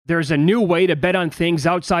There's a new way to bet on things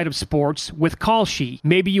outside of sports with Kalshi.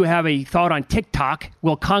 Maybe you have a thought on TikTok.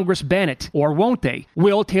 Will Congress ban it? Or won't they?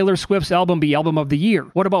 Will Taylor Swift's album be Album of the Year?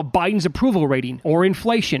 What about Biden's approval rating? Or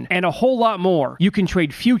inflation? And a whole lot more. You can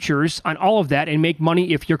trade futures on all of that and make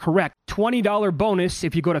money if you're correct. $20 bonus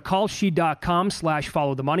if you go to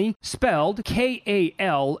kalshi.com/followthemoney, spelled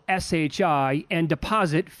KALSHI, and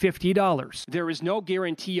deposit $50. There is no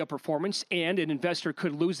guarantee of performance, and an investor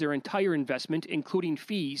could lose their entire investment, including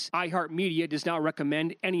fees. iHeartMedia does not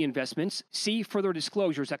recommend any investments. See further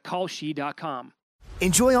disclosures at kalshi.com.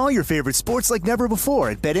 Enjoy all your favorite sports like never before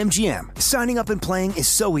at BetMGM. Signing up and playing is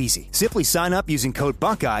so easy. Simply sign up using code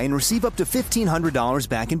Buckeye and receive up to $1,500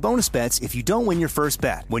 back in bonus bets if you don't win your first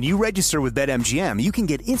bet. When you register with BetMGM, you can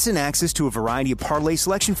get instant access to a variety of parlay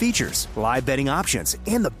selection features, live betting options,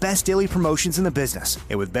 and the best daily promotions in the business.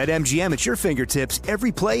 And with BetMGM at your fingertips,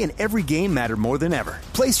 every play and every game matter more than ever.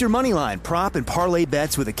 Place your moneyline, prop, and parlay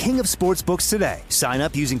bets with the king of sportsbooks today. Sign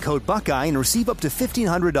up using code Buckeye and receive up to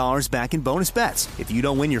 $1,500 back in bonus bets if you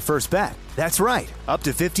don't win your first bet. That's right, up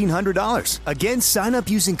to $1,500. Again, sign up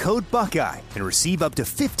using code Buckeye and receive up to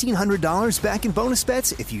 $1,500 back in bonus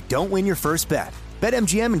bets if you don't win your first bet.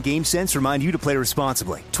 BetMGM and GameSense remind you to play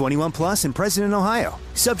responsibly. 21 plus and present in Ohio.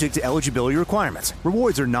 Subject to eligibility requirements.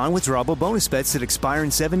 Rewards are non-withdrawable bonus bets that expire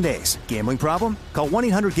in 7 days. Gambling problem? Call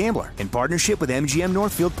 1-800-GAMBLER in partnership with MGM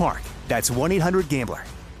Northfield Park. That's 1-800-GAMBLER.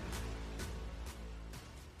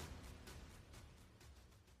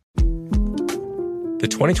 The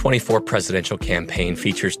 2024 presidential campaign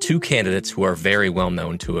features two candidates who are very well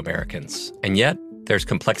known to Americans. And yet, there's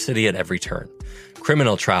complexity at every turn.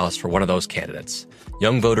 Criminal trials for one of those candidates.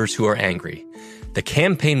 Young voters who are angry. The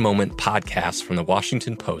Campaign Moment podcast from the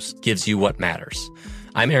Washington Post gives you what matters.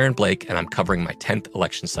 I'm Aaron Blake, and I'm covering my 10th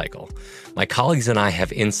election cycle. My colleagues and I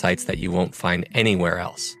have insights that you won't find anywhere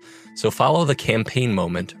else. So follow the Campaign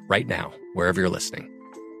Moment right now, wherever you're listening.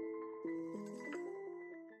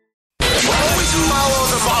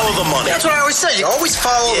 Follow the money. That's what I always say. You always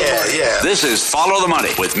follow the money. Yeah. This is Follow the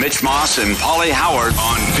Money with Mitch Moss and Paulie Howard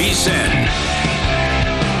on VSiN.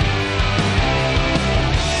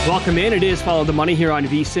 Welcome in. It is Follow the Money here on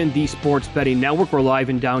VSiN, the Sports Betting Network. We're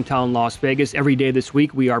live in downtown Las Vegas. Every day this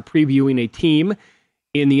week, we are previewing a team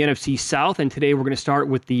in the NFC South, and today we're going to start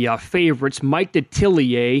with the favorites. Mike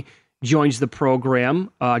Detillier joins the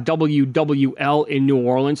program. WWL in New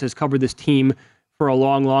Orleans has covered this team for a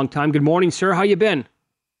long, long time. Good morning, sir. How you been?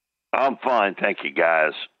 I'm fine. Thank you,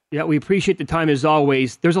 guys. Yeah, we appreciate the time as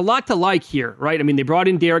always. There's a lot to like here, right? I mean, they brought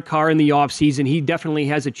in Derek Carr in the offseason. He definitely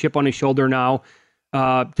has a chip on his shoulder now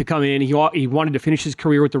to come in. He wanted to finish his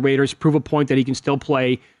career with the Raiders, prove a point that he can still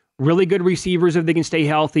play. Really good receivers if they can stay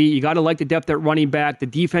healthy. You got to like the depth at running back. The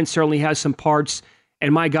defense certainly has some parts.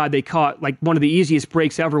 And my God, they caught like one of the easiest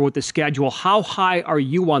breaks ever with the schedule. How high are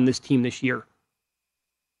you on this team this year?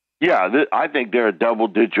 Yeah, I think they're a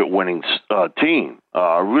double-digit winning team.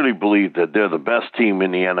 I really believe that they're the best team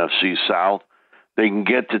in the NFC South. They can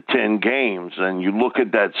get to 10 games, and you look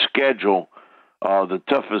at that schedule, the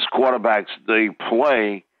toughest quarterbacks they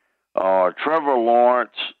play are Trevor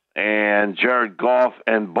Lawrence and Jared Goff,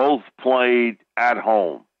 and both played at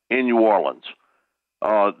home in New Orleans.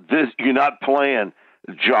 You're not playing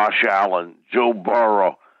Josh Allen, Joe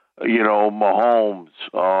Burrow, Mahomes,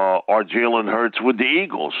 or Jalen Hurts with the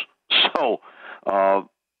Eagles. So,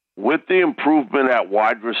 with the improvement at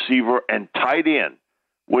wide receiver and tight end,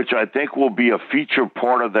 which I think will be a feature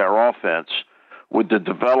part of their offense, with the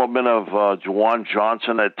development of Juwan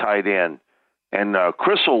Johnson at tight end, and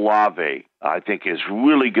Chris Olave, I think, is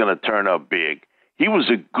really going to turn up big. He was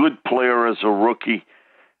a good player as a rookie.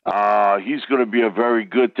 He's going to be a very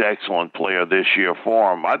good to excellent player this year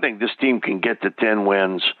for him. I think this team can get to 10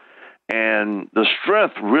 wins, and the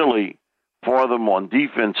strength really for them on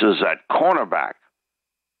defense is at cornerback.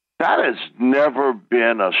 That has never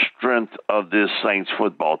been a strength of this Saints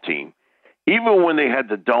football team. Even when they had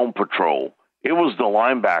the Dome Patrol, it was the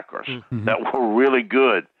linebackers that were really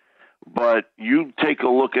good. But you take a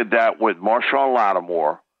look at that with Marshawn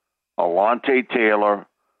Lattimore, Alontae Taylor,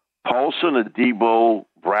 Paulson Adebo,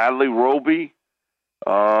 Bradley Roby,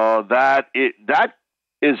 that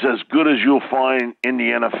is as good as you'll find in the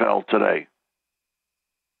NFL today.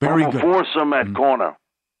 Very good. Force them at corner.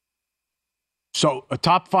 So a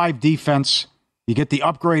top 5 defense. You get the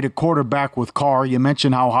upgraded quarterback with Carr. You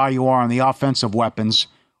mentioned how high you are on the offensive weapons.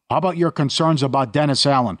 How about your concerns about Dennis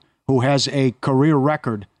Allen, who has a career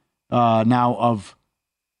record now of,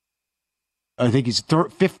 I think he's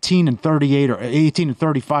 15 and 38 or 18 and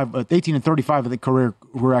 35, 18 and 35 of the career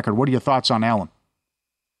record. What are your thoughts on Allen?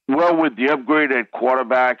 Well, with the upgraded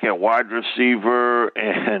quarterback and wide receiver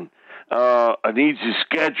and an easy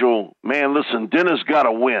schedule. Man, listen, Dennis got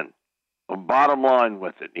to win. Bottom line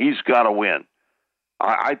with it, he's got to win.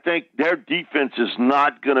 I think their defense is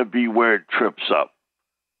not going to be where it trips up.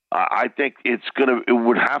 I think it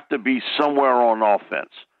would have to be somewhere on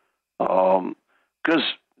offense, because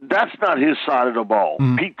that's not his side of the ball.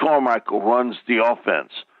 Pete Carmichael runs the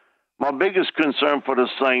offense. My biggest concern for the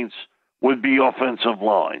Saints would be offensive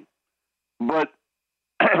line. But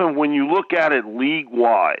when you look at it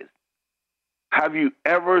league-wide, have you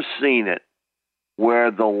ever seen it where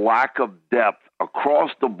the lack of depth across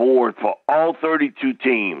the board for all 32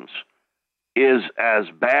 teams is as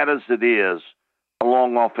bad as it is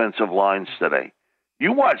along offensive lines today?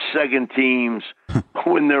 You watch second teams,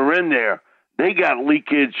 when they're in there, they got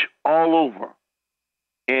leakage all over.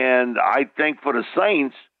 And I think for the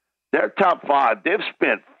Saints, their top 5, they've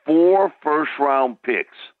spent 4 first-round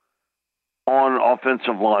picks on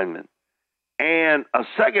offensive linemen and a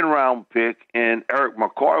second-round pick in Eric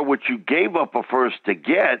McCoy, which you gave up a first to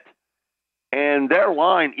get. And their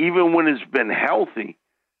line, even when it's been healthy,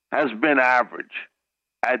 has been average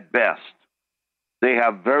at best. They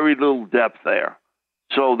have very little depth there.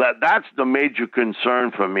 So that's the major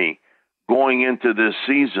concern for me going into this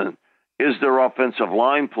season is their offensive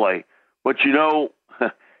line play. But, you're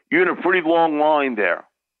in a pretty long line there,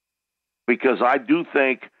 because I do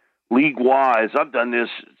think league-wise, I've done this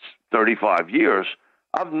 35 years,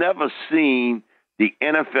 I've never seen the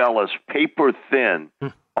NFL as paper-thin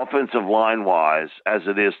offensive line-wise as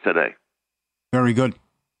it is today. Very good.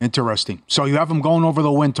 Interesting. So you have them going over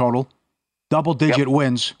the win total, double-digit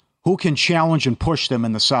wins. Who can challenge and push them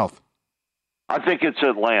in the South? I think it's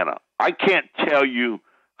Atlanta. I can't tell you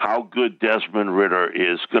how good Desmond Ridder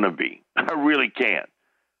is going to be. I really can't.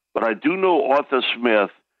 But I do know Arthur Smith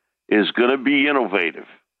is going to be innovative.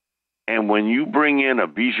 And when you bring in a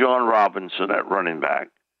Bijan Robinson at running back,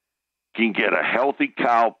 can get a healthy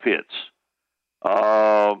Kyle Pitts.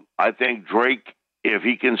 I think Drake, if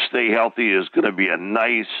he can stay healthy, is going to be a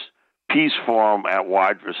nice piece for him at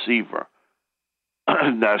wide receiver.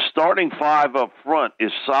 Now, starting 5 up front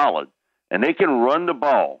is solid, and they can run the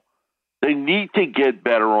ball. They need to get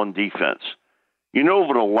better on defense.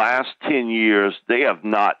 Over the last 10 years, they have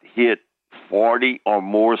not hit 40 or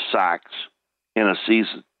more sacks in a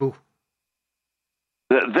season. Ooh.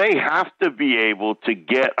 They have to be able to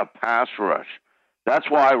get a pass rush. That's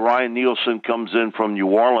why Ryan Nielsen comes in from New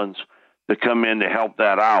Orleans to come in to help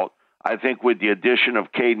that out. I think with the addition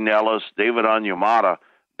of Caden Ellis, David Onyemata,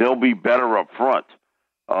 they'll be better up front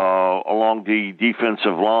along the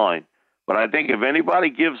defensive line. But I think if anybody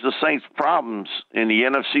gives the Saints problems in the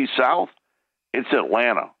NFC South, it's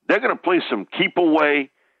Atlanta. They're going to play some keep away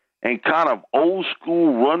and kind of old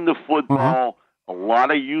school run the football, a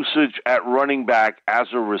lot of usage at running back as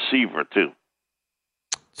a receiver too.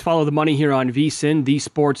 Let's follow the money here on VSiN, the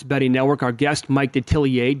Sports Betting Network. Our guest, Mike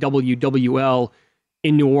Detillier, WWL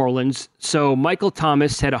in New Orleans. So Michael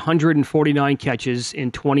Thomas had 149 catches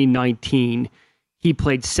in 2019. He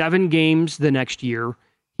played 7 games the next year.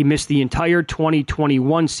 He missed the entire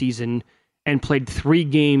 2021 season and played 3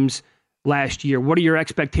 games last year. What are your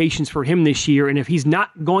expectations for him this year? And if he's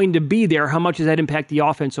not going to be there, how much does that impact the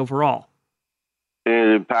offense overall?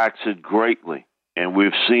 It impacts it greatly. And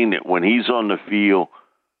we've seen it when he's on the field.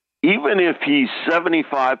 Even if he's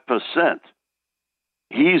 75%,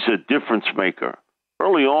 he's a difference maker.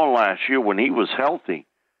 Early on last year when he was healthy,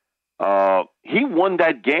 he won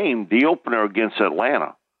that game, the opener against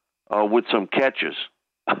Atlanta, with some catches.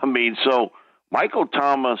 So Michael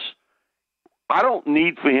Thomas, I don't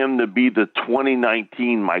need for him to be the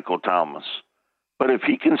 2019 Michael Thomas. But if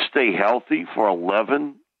he can stay healthy for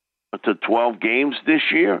 11 to 12 games this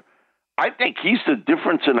year, I think he's the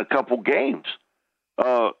difference in a couple games.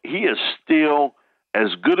 He is still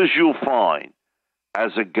as good as you'll find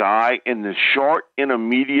as a guy in the short,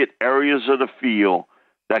 intermediate areas of the field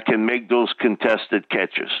that can make those contested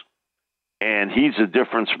catches. And he's a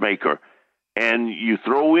difference maker. And you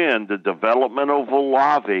throw in the development of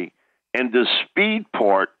Olave and the speed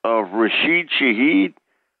part of Rashid Shaheed,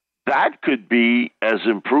 that could be as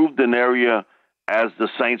improved an area as the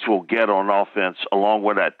Saints will get on offense along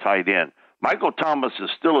with that tight end. Michael Thomas is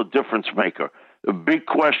still a difference maker. The big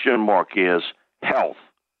question mark is health.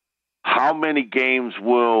 How many games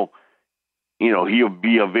will he'll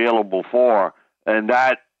be available for? And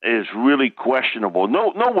that is really questionable. No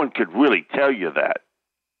one could really tell you that.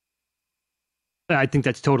 I think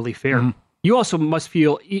that's totally fair. Mm-hmm. You also must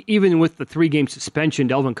feel, even with the 3-game suspension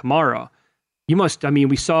to Alvin Kamara,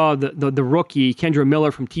 we saw the rookie, Kendra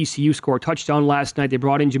Miller from TCU, score a touchdown last night. They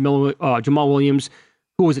brought in Jamal Williams,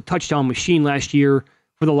 who was a touchdown machine last year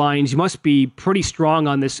for the Lions. You must be pretty strong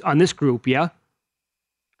on this group, yeah?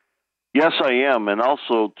 Yes, I am. And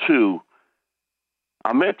also, too,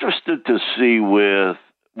 I'm interested to see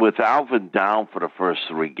with Alvin down for the first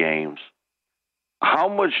 3 games, how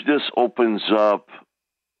much this opens up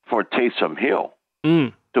for Taysom Hill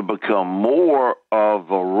to become more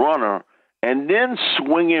of a runner and then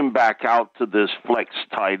swinging back out to this flex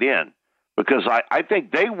tight end. Because I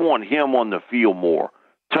think they want him on the field more,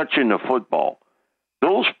 touching the football.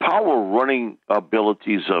 Those power running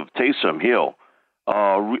abilities of Taysom Hill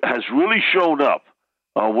has really showed up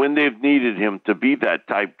when they've needed him to be that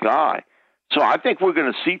type guy. So I think we're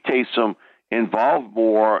going to see Taysom involved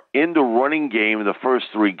more in the running game in the first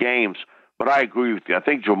 3 games. But I agree with you. I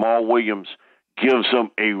think Jamal Williams gives them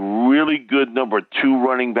a really good number 2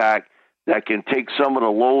 running back that can take some of the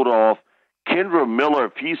load off. Kendra Miller,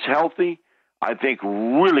 if he's healthy, I think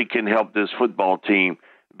really can help this football team.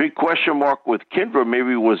 Big question mark with Kendra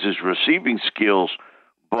maybe was his receiving skills,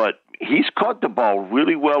 but he's caught the ball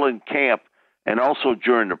really well in camp and also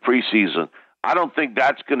during the preseason. I don't think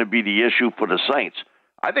that's going to be the issue for the Saints.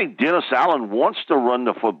 I think Dennis Allen wants to run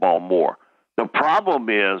the football more. The problem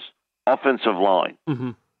is offensive line.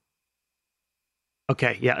 Mm-hmm.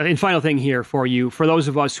 Okay, yeah. And final thing here for you, for those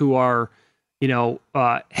of us who are,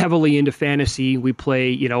 heavily into fantasy, we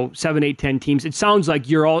play, 7, 8, 10 teams. It sounds like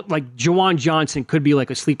you're all like Juwan Johnson could be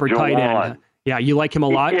like a sleeper tight end. Yeah, you like him a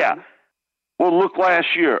lot? Yeah. Well, look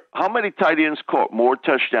last year. How many tight ends caught more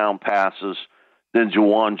touchdown passes than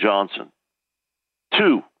Juwan Johnson?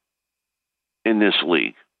 2 in this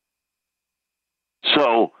league.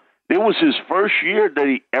 So it was his first year that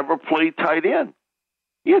he ever played tight end.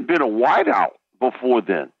 He had been a wideout before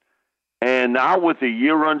then. And now with a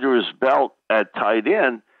year under his belt at tight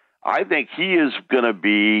end, I think he is going to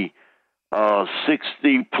be a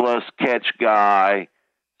 60-plus catch guy,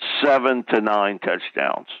 7 to 9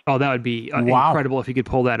 touchdowns. Oh, that would be incredible if he could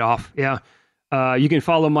pull that off. Yeah. You can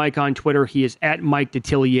follow Mike on Twitter. He is at Mike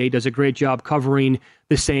Detillier. Does a great job covering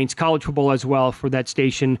the Saints, college football as well for that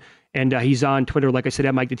station. And he's on Twitter, like I said,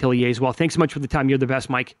 at Mike Detillier as well. Thanks so much for the time. You're the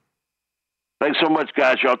best, Mike. Thanks so much,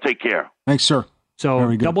 guys. Y'all take care. Thanks, sir.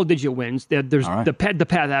 So double-digit wins. There's right. The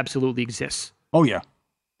path absolutely exists. Oh, yeah.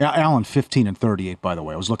 Allen 15-38, by the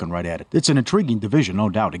way. I was looking right at it. It's an intriguing division, no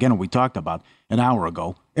doubt. Again, we talked about an hour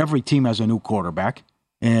ago. Every team has a new quarterback,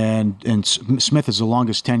 and Smith is the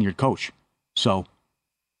longest tenured coach. So,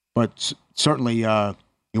 but certainly you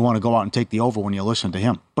want to go out and take the over when you listen to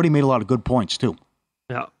him. But he made a lot of good points, too.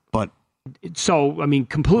 Yeah. But so, I mean,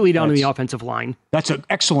 completely down to the offensive line. That's an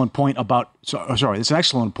excellent point about. It's an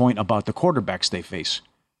excellent point about the quarterbacks they face.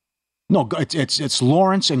 No, it's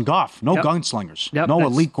Lawrence and Goff. No gunslingers. No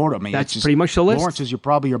elite quarterback. I mean, that's pretty much the list. Lawrence is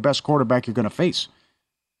probably your best quarterback you're going to face.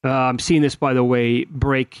 I'm seeing this, by the way,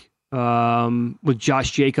 break with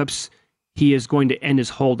Josh Jacobs. He is going to end his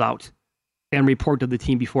holdout and report to the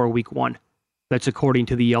team before week 1. That's according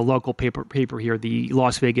to the local paper here, the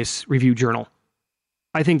Las Vegas Review-Journal.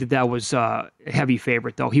 I think that was a heavy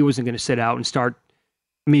favorite, though. He wasn't going to sit out and start.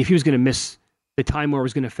 I mean, if he was going to miss the time where it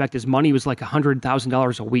was going to affect his money, it was like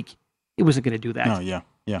 $100,000 a week. He wasn't going to do that. Oh, yeah.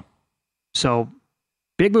 So,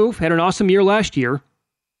 big move. Had an awesome year last year.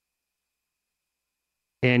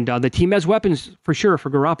 And the team has weapons for sure for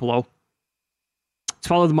Garoppolo. Let's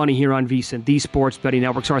follow the money here on VSiN, the Sports Betting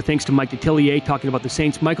Network. So our thanks to Mike Detillier talking about the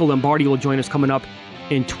Saints. Michael Lombardi will join us coming up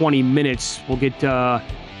in 20 minutes. We'll get a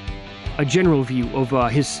general view of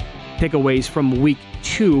his takeaways from Week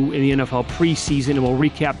 2 in the NFL preseason, and we'll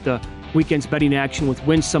recap the weekend's betting action with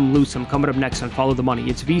Win Some, Lose Some coming up next on Follow the Money.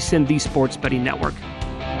 It's VSiN, the Sports Betting Network.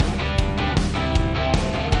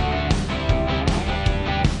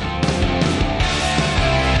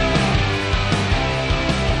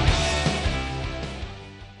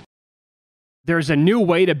 There's a new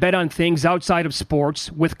way to bet on things outside of sports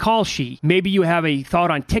with Kalshi. Maybe you have a thought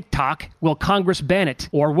on TikTok. Will Congress ban it?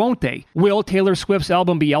 Or won't they? Will Taylor Swift's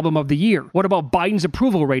album be Album of the Year? What about Biden's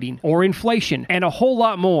approval rating? Or inflation? And a whole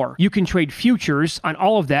lot more. You can trade futures on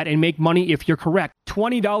all of that and make money if you're correct.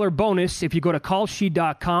 $20 bonus if you go to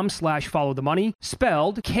kalshi.com/followthemoney,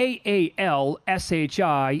 spelled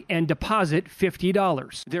KALSHI, and deposit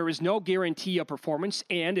 $50. There is no guarantee of performance,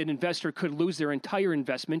 and an investor could lose their entire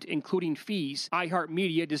investment, including fees.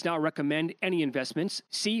 iHeartMedia does not recommend any investments.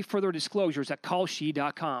 See further disclosures at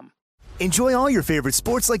kalshi.com. Enjoy all your favorite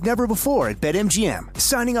sports like never before at BetMGM.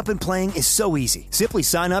 Signing up and playing is so easy. Simply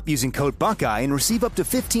sign up using code Buckeye and receive up to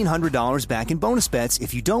 $1,500 back in bonus bets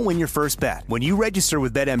if you don't win your first bet. When you register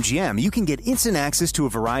with BetMGM, you can get instant access to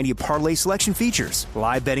a variety of parlay selection features,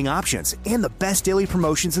 live betting options, and the best daily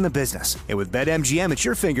promotions in the business. And with BetMGM at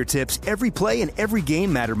your fingertips, every play and every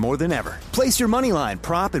game matter more than ever. Place your moneyline,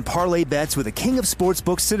 prop, and parlay bets with the king of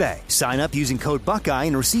sportsbooks today. Sign up using code Buckeye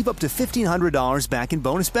and receive up to $1,500 back in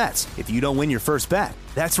bonus bets if you don't win your first bet.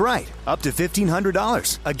 That's right, up to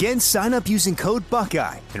 $1,500. Again, sign up using code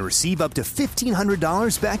Buckeye and receive up to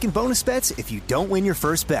 $1,500 back in bonus bets if you don't win your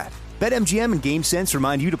first bet. BetMGM and GameSense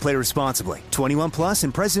remind you to play responsibly. 21 plus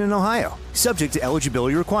and present in Ohio. Subject to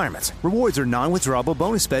eligibility requirements. Rewards are non-withdrawable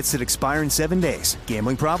bonus bets that expire in 7 days.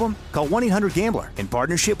 Gambling problem? Call 1-800-GAMBLER in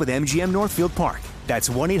partnership with MGM Northfield Park. That's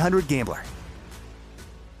 1-800-GAMBLER.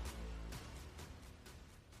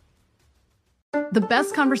 The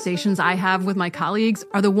best conversations I have with my colleagues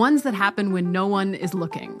are the ones that happen when no one is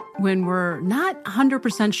looking, when we're not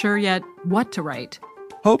 100% sure yet what to write.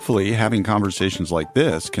 Hopefully, having conversations like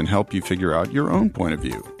this can help you figure out your own point of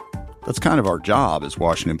view. That's kind of our job as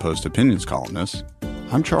Washington Post opinions columnists.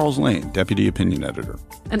 I'm Charles Lane, Deputy Opinion Editor.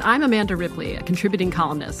 And I'm Amanda Ripley, a contributing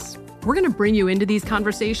columnist. We're going to bring you into these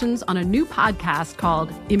conversations on a new podcast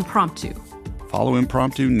called Impromptu. Follow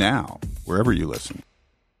Impromptu now, wherever you listen.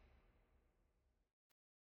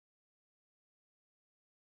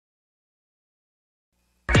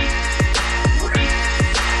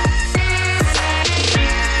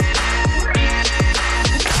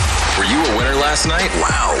 Last night?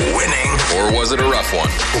 Wow, winning. Or was it a rough one?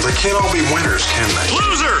 Well, they can't all be winners, can they?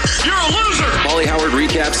 Loser! You're a loser! Paulie Howard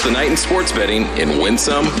recaps the night in sports betting in Win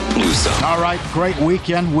Some, Lose Some. All right, great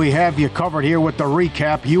weekend. We have you covered here with the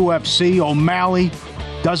recap. UFC, O'Malley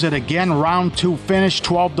does it again. Round 2 finish,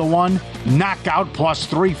 12-1. Knockout plus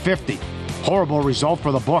 350. Horrible result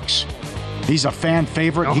for the books. He's a fan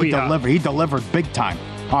favorite. He delivered big time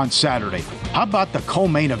on Saturday. How about the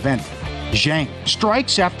co-main event? Zhang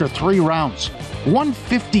strikes after 3 rounds,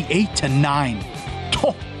 158-9.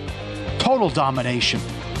 Total domination.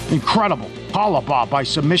 Incredible. Halaba by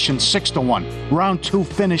submission 6-1. Round 2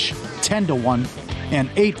 finish 10-1. And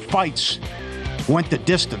 8 fights went the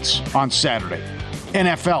distance on Saturday.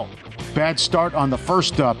 NFL, bad start on the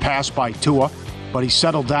first pass by Tua, but he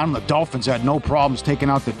settled down. The Dolphins had no problems taking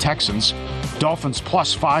out the Texans. Dolphins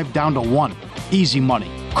 +5 down to 1. Easy money.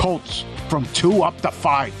 Colts from 2 up to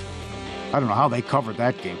 5. I don't know how they covered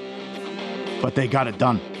that game, but they got it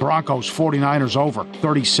done. Broncos 49ers over,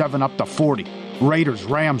 37 up to 40. Raiders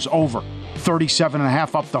Rams over,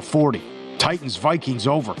 37.5 up to 40. Titans Vikings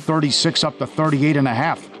over, 36 up to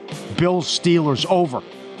 38.5. Bills Steelers over,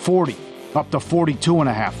 40 up to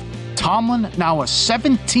 42.5. Tomlin now a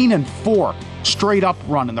 17-4 straight up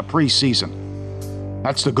run in the preseason.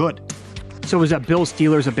 That's the good. So was that Bills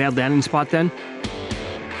Steelers a bad landing spot then?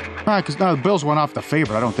 Because the Bills went off the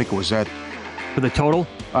favorite. I don't think it was that. For the total?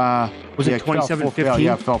 Was it 27-15?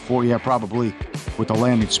 Yeah, it fell 4. Yeah, probably with the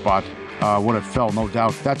landing spot. Would have fell, no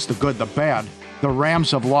doubt. That's the good. The bad, the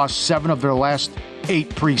Rams have lost 7 of their last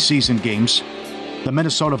 8 preseason games. The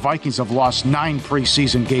Minnesota Vikings have lost 9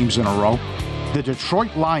 preseason games in a row. The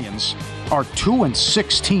Detroit Lions are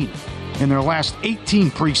 2-16 in their last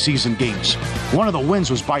 18 preseason games. One of the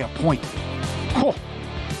wins was by a point. Whew.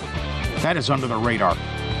 That is under the radar.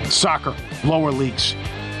 Soccer, lower leagues.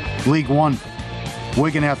 League One,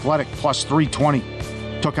 Wigan Athletic +320.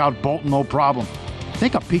 Took out Bolton, no problem.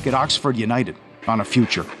 Take a peek at Oxford United on a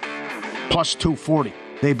future. +240.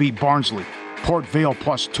 They beat Barnsley. Port Vale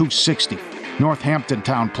 +260. Northampton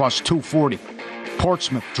Town +240.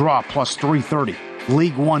 Portsmouth draw +330.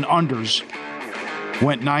 League One unders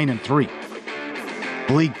went 9-3.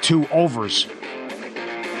 League Two overs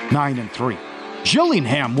 9-3.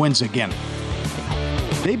 Gillingham wins again.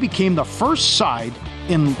 They became the first side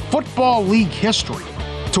in Football League history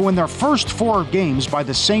to win their first 4 games by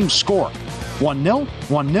the same score. 1-0,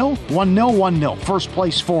 1-0, 1-0, 1-0. First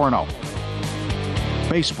place 4-0.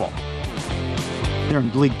 Baseball. They're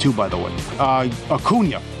in League Two, by the way.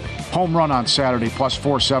 Acuna, home run on Saturday,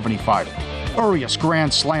 +475. Urias,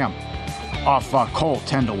 grand slam off Cole,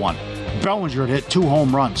 10-1. Bellinger hit 2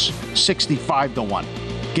 home runs, 65-1.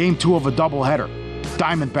 Game 2 of a doubleheader.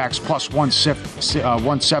 Diamondbacks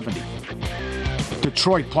 +170.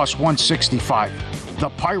 Detroit +165. The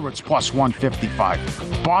Pirates +155.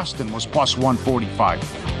 Boston was +145.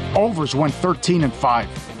 Overs went 13-5.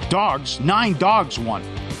 Dogs, 9 dogs won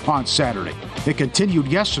on Saturday. It continued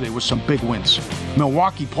yesterday with some big wins.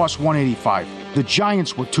 Milwaukee +185. The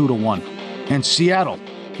Giants were 2-1. And Seattle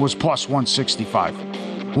was +165.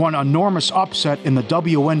 one enormous upset in the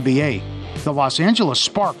WNBA. The Los Angeles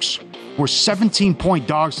Sparks were 17-point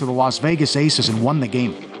dogs to the Las Vegas Aces and won the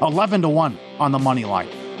game. 11-1 on the money line.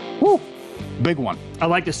 Woo! Big one. I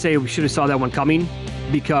like to say we should have saw that one coming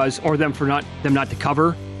or them not to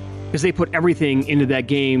cover, because they put everything into that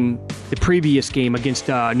game, the previous game against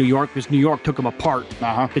New York, because New York took them apart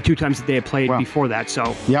the 2 times that they had played before that.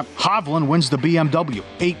 So yep, Hovland wins the BMW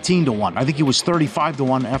 18-1. I think he was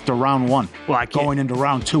 35-1 after round 1. Well, going into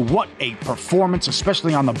round 2. What a performance,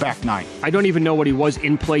 especially on the back 9. I don't even know what he was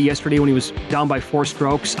in play yesterday when he was down by 4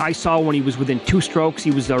 strokes. I saw when he was within 2 strokes,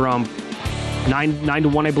 he was around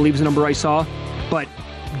 9-1, I believe is the number I saw. But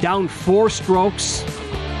down 4 strokes,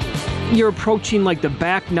 you're approaching like the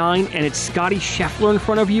back 9, and it's Scotty Scheffler in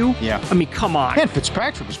front of you. Yeah. I mean, come on. And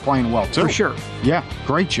Fitzpatrick was playing well, too. For sure. Yeah,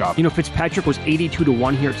 great job. You know, Fitzpatrick was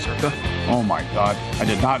 82-1 here at Circa. Oh, my God. I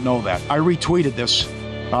did not know that. I retweeted this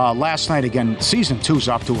last night again. Season 2's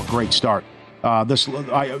off to a great start. This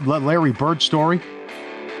Larry Bird story.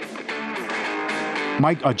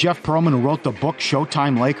 Jeff Pearlman, who wrote the book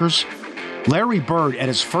Showtime Lakers. Larry Bird, at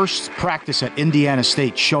his first practice at Indiana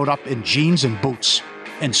State, showed up in jeans and boots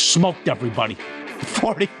and smoked everybody.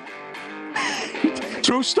 40.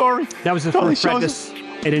 True story. That was the first practice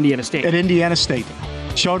at Indiana State. At Indiana State.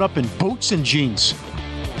 Showed up in boots and jeans.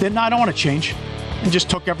 I don't want to change. And just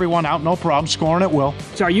took everyone out, no problem, scoring at will.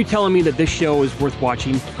 So are you telling me that this show is worth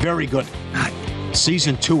watching? Very good.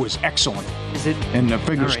 Season 2 is excellent. Is it? And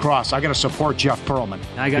fingers crossed. I got to support Jeff Pearlman.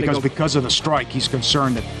 Because of the strike, he's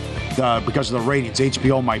concerned that because of the ratings,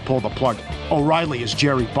 HBO might pull the plug. O'Reilly as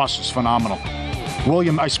Jerry Buss is phenomenal.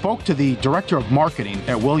 I spoke to the director of marketing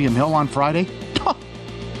at William Hill on Friday.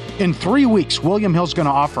 In 3 weeks, William Hill's going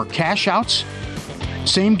to offer cash outs,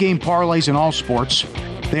 same game parlays in all sports.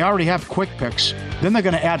 They already have quick picks. Then they're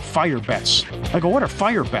going to add fire bets. I go, what are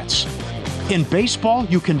fire bets? In baseball,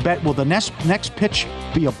 you can bet, will the next pitch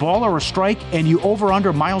be a ball or a strike, and you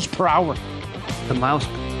over-under miles per hour. The miles.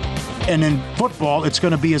 And in football, it's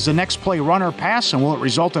going to be, is the next play run or pass, and will it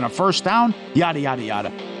result in a first down? Yada, yada,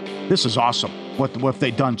 yada. This is awesome, what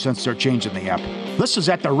they've done since they're changing the app. This is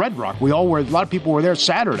at the Red Rock. A lot of people were there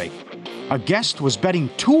Saturday. A guest was betting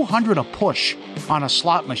 $200 a push on a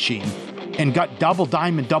slot machine and got double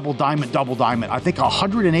diamond. I think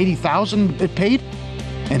 $180,000 it paid,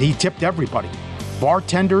 and he tipped everybody.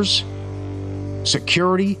 Bartenders,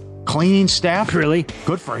 security, cleaning staff. Really?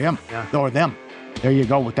 Good for him. Yeah. Or them. There you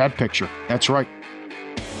go with that picture. That's right.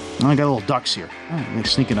 I got little ducks here. They're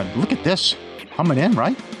sneaking in. Look at this. Coming in,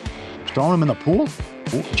 right? Throwing him in the pool.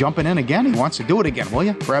 Ooh, jumping in again. He wants to do it again, will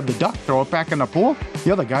you? Grab the duck, throw it back in the pool.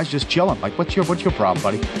 The other guy's just chilling. Like, what's your problem,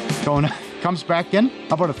 buddy? Comes back in.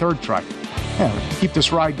 How about a third try? Yeah, keep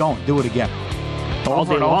this ride going. Do it again.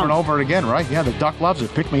 Over and over again, right? Yeah, the duck loves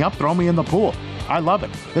it. Pick me up, throw me in the pool. I love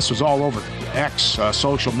it. This was all over X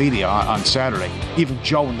social media on Saturday. Even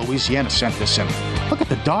Joe in Louisiana sent this in. Look at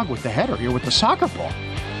the dog with the header here with the soccer ball.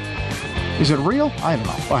 Is it real? I don't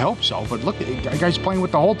know. I hope so. But look, the guy's playing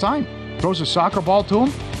with the whole time. Throws a soccer ball to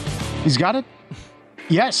him. He's got it?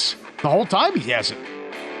 Yes. The whole time he has it.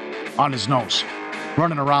 On his nose.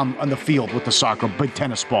 Running around on the field with the soccer, big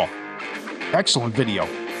tennis ball. Excellent video.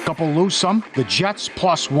 Couple lose some. The Jets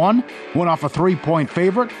 +1 went off a 3-point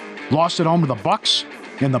favorite. Lost at home to the Bucks.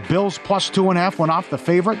 And the Bills +2.5 went off the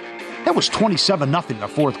favorite. That was 27-0 in the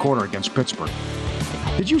fourth quarter against Pittsburgh.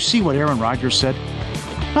 Did you see what Aaron Rodgers said?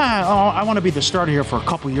 I want to be the starter here for a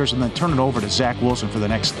couple years and then turn it over to Zach Wilson for the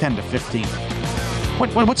next 10 to 15.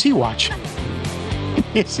 What's he watching?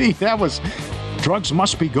 You see, that was drugs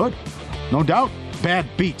must be good. No doubt. Bad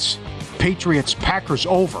beats. Patriots, Packers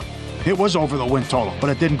over. It was over the win total, but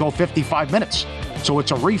it didn't go 55 minutes. So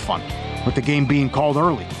it's a refund with the game being called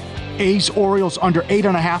early. A's, Orioles under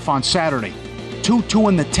 8.5 on Saturday. 2-2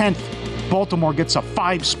 in the 10th. Baltimore gets a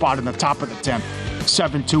 5 spot in the top of the 10th.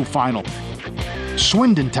 7-2 final.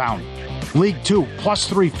 Swindon Town, League 2,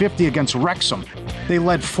 +350 against Wrexham. They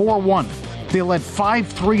led 4-1. They led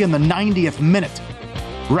 5-3 in the 90th minute.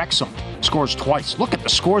 Wrexham scores twice. Look at the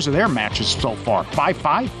scores of their matches so far.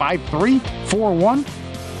 5-5, 5-3, 4-1.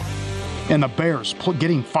 And the Bears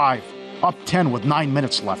getting 5, up 10 with 9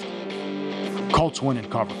 minutes left. Colts win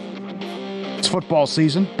and cover. It's football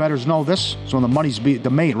season. Bettors know this. So the money's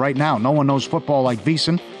made right now. No one knows football like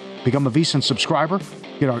VSiN. Become a VSiN subscriber.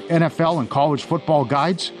 Get our NFL and college football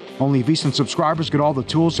guides. Only VSiN subscribers get all the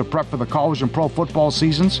tools to prep for the college and pro football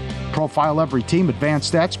seasons. Profile every team,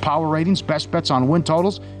 advanced stats, power ratings, best bets on win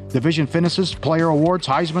totals, division finishes, player awards,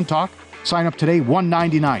 Heisman talk. Sign up today,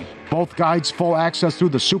 $1.99. Both guides, full access through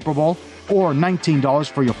the Super Bowl, or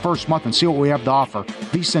 $19 for your first month, and see what we have to offer.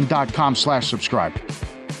 VSiN.com/subscribe.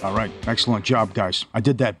 All right. Excellent job, guys. I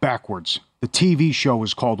did that backwards. The TV show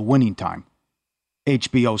is called Winning Time.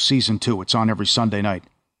 HBO Season 2. It's on every Sunday night.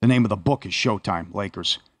 The name of the book is Showtime,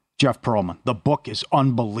 Lakers. Jeff Pearlman. The book is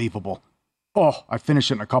unbelievable. Oh, I finished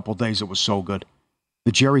it in a couple days. It was so good.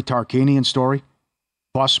 The Jerry Tarkanian story.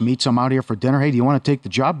 Boss meets him out here for dinner. Hey, do you want to take the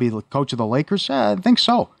job, be the coach of the Lakers? I think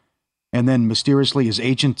so. And then mysteriously, his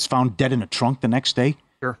agent's found dead in a trunk the next day.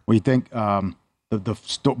 Sure. Where you think back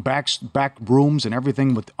rooms and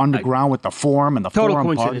everything with underground with the forum and the total forum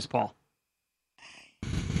coincidence, Paul.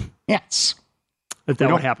 Yes. If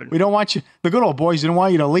that would happen. We don't want you. The good old boys didn't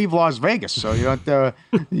want you to leave Las Vegas, so you don't.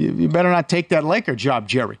 You better not take that Laker job,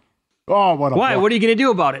 Jerry. Oh, what a why? boy. What are you going to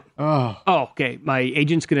do about it? Oh, okay. My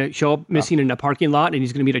agent's going to show up missing in a parking lot, and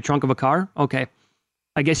he's going to be in a trunk of a car. Okay,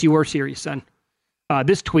 I guess you were serious, son.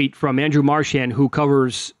 This tweet from Andrew Marchand, who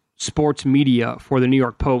covers sports media for the New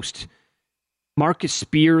York Post. Marcus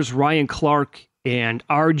Spears, Ryan Clark, and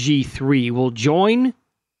RG3 will join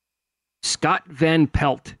Scott Van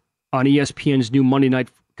Pelt on ESPN's new Monday Night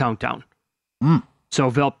Countdown. So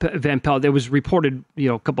Van Pelt, it was reported,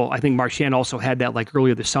 a couple, I think Marchand also had that like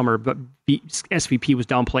earlier this summer, but SVP was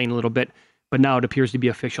downplaying a little bit, but now it appears to be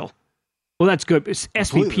official. Well, that's good.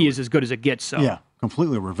 SVP is as good as it gets. So yeah,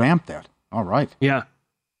 completely revamped that. All right. Yeah.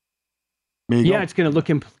 Yeah, it's going to look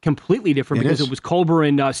completely different because it was Colbert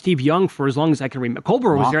and Steve Young for as long as I can remember.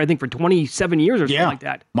 Colbert was there, I think, for 27 years or something like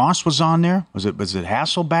that. Moss was on there. Was it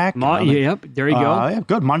Hasselback? Yep, there you go. Yeah,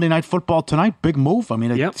 good. Monday Night Football tonight. Big move. I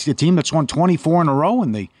mean, it's a team that's won 24 in a row,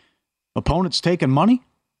 and the opponent's taking money.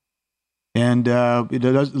 And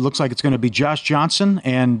it looks like it's going to be Josh Johnson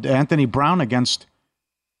and Anthony Brown against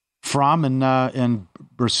Fromm and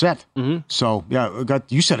Brissett. Mm-hmm. So,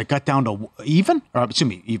 you said it got down to even? Excuse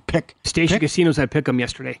me, you pick. Station Casinos had pick 'em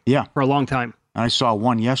yesterday. Yeah. For a long time. I saw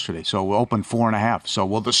one yesterday, so we'll open 4.5. So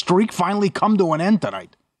will the streak finally come to an end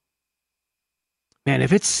tonight? Man,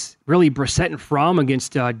 if it's really Brissett and Fromm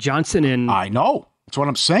against Johnson and... I know. That's what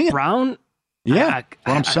I'm saying. Brown? Yeah,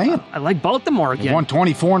 what I'm saying. I like Baltimore again. They won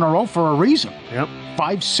 24 in a row for a reason. Yep.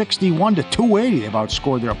 561 to 280. They've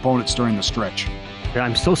outscored their opponents during the stretch. Yeah,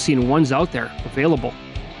 I'm still seeing ones out there available.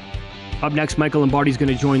 Up next, Michael Lombardi's going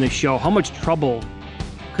to join the show. How much trouble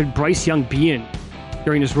could Bryce Young be in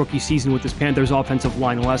during his rookie season with this Panthers offensive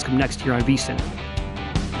line? We'll ask him next here on VSiN.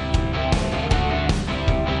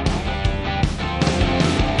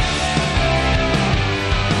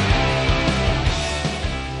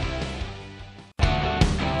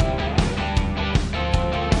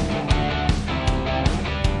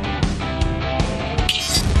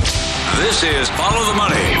 This is Follow the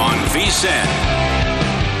Money on VSiN.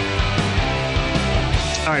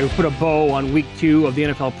 All right, we put a bow on week 2 of the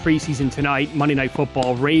NFL preseason tonight. Monday Night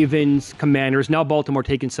Football, Ravens, Commanders. Now Baltimore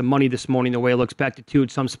taking some money this morning, the way it looks, back to 2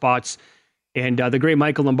 at some spots. And the great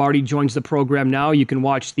Michael Lombardi joins the program now. You can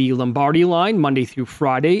watch the Lombardi line Monday through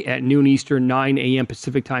Friday at noon Eastern, 9 a.m.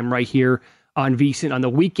 Pacific time right here on VSiN. On the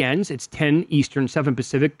weekends, it's 10 Eastern, 7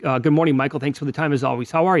 Pacific. Good morning, Michael. Thanks for the time as always.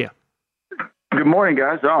 How are you? Good morning,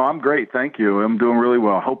 guys. Oh, I'm great. Thank you. I'm doing really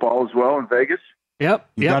well. Hope all is well in Vegas. Yep.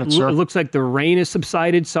 Got it, sir. It looks like the rain has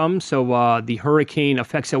subsided some, so the hurricane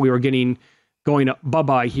effects that we were getting going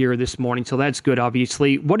bye-bye here this morning, so that's good,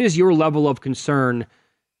 obviously. What is your level of concern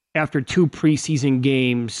after 2 preseason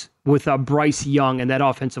games with Bryce Young and that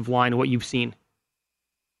offensive line, what you've seen?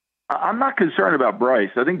 I'm not concerned about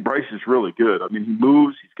Bryce. I think Bryce is really good. I mean, he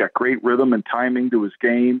moves. He's got great rhythm and timing to his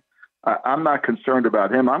game. I'm not concerned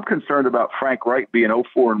about him. I'm concerned about Frank Reich being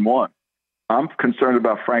 0-4-1. I'm concerned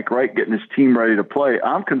about Frank Reich getting his team ready to play.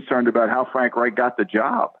 I'm concerned about how Frank Reich got the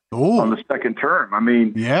job on the second term. I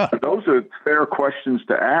mean, those are fair questions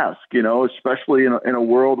to ask, especially in a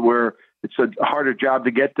world where it's a harder job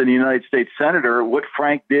to get than the United States Senator. What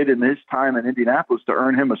Frank did in his time in Indianapolis to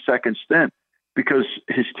earn him a second stint, because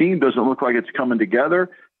his team doesn't look like it's coming together.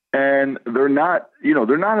 And they're not an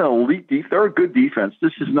elite defense. They're a good defense.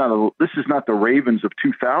 This is not the Ravens of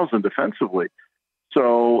 2000 defensively.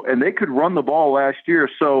 So, and they could run the ball last year.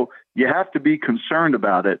 So you have to be concerned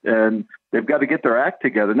about it, and they've got to get their act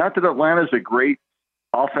together. Not that Atlanta's a great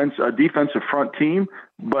defensive front team,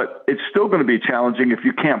 but it's still going to be challenging if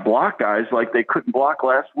you can't block guys like they couldn't block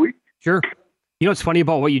last week. Sure. You know what's funny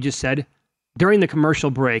about what you just said? During the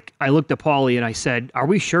commercial break, I looked at Paulie and I said, are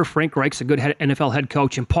we sure Frank Reich's a good NFL head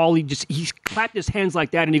coach? And Paulie he clapped his hands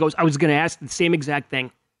like that and he goes, I was going to ask the same exact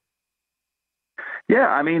thing. Yeah,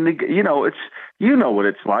 I mean, you know what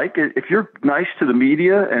it's like. If you're nice to the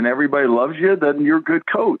media and everybody loves you, then you're a good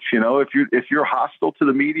coach. If you're hostile to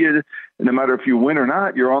the media, no matter if you win or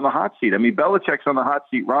not, you're on the hot seat. I mean, Belichick's on the hot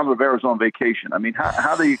seat. Ron Rivera's on vacation. I mean,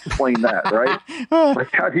 how do you explain that, right?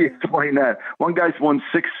 Like, how do you explain that? One guy's won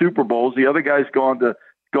 6 Super Bowls. The other guy's gone to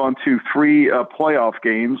 3 playoff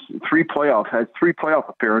games, has 3 playoff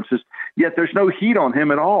appearances. Yet there's no heat on him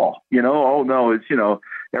at all. Oh no, it's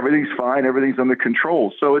everything's fine, everything's under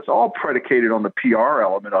control. So it's all predicated on the PR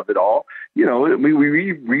element of it all. We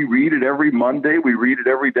read it every Monday, we read it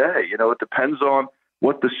every day. It depends on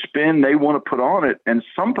what the spin they want to put on it, and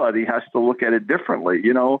somebody has to look at it differently.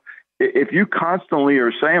 If you constantly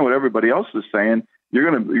are saying what everybody else is saying, you're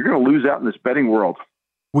gonna lose out in this betting world.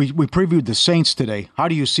 We previewed the Saints today. How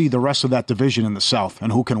do you see the rest of that division in the South,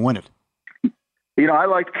 and who can win it? I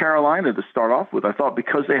liked Carolina to start off with. I thought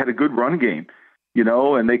because they had a good run game,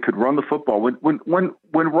 and they could run the football. When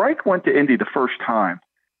Reich went to Indy the first time,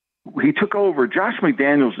 he took over. Josh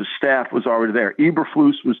McDaniels' staff was already there.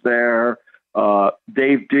 Eberflus was there.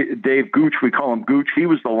 Dave Gooch, we call him Gooch. He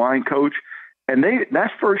was the line coach. And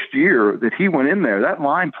that first year that he went in there, that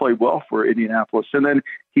line played well for Indianapolis. And then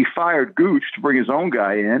he fired Gooch to bring his own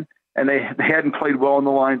guy in, and they hadn't played well in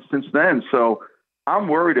the line since then. So I'm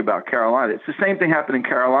worried about Carolina. It's the same thing happened in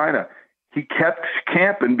Carolina. He kept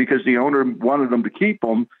camping because the owner wanted him to keep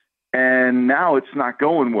him, and now it's not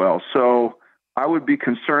going well. So I would be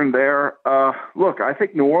concerned there. Look, I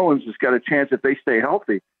think New Orleans has got a chance if they stay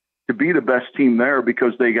healthy to be the best team there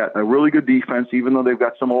because they got a really good defense, even though they've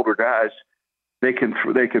got some older guys. They can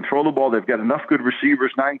throw the ball. They've got enough good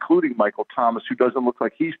receivers, not including Michael Thomas, who doesn't look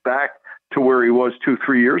like he's back to where he was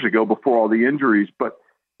 2-3 years ago before all the injuries. But,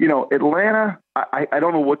 Atlanta, I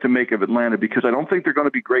don't know what to make of Atlanta because I don't think they're going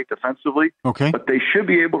to be great defensively. Okay. But they should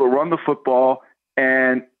be able to run the football.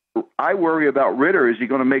 And I worry about Ritter. Is he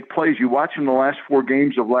going to make plays? You watch him the last 4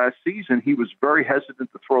 games of last season, he was very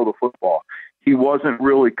hesitant to throw the football. He wasn't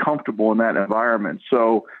really comfortable in that environment.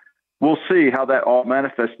 So we'll see how that all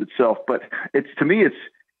manifests itself. But to me,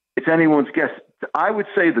 it's anyone's guess. I would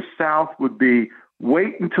say the South would be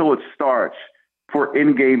wait until it starts for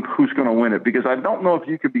in-game who's going to win it, because I don't know if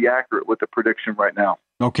you could be accurate with the prediction right now.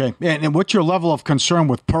 Okay. And what's your level of concern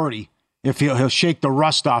with Purdy if he'll shake the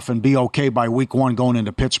rust off and be okay by week 1 going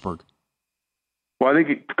into Pittsburgh? Well, I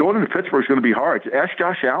think going into Pittsburgh is going to be hard. Ask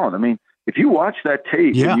Josh Allen. I mean, if you watch that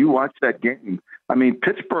tape and you watch that game, I mean,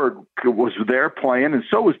 Pittsburgh was there playing, and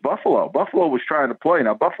so was Buffalo. Buffalo was trying to play.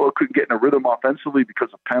 Now, Buffalo couldn't get in a rhythm offensively because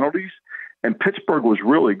of penalties, and Pittsburgh was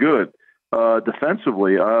really good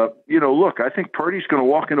defensively. Look, I think Purdy's going to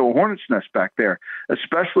walk into a hornet's nest back there,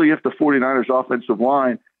 especially if the 49ers offensive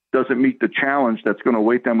line doesn't meet the challenge that's going to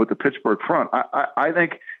wait them with the Pittsburgh front. I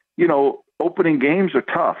think, opening games are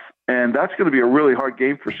tough, and that's going to be a really hard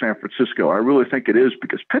game for San Francisco. I really think it is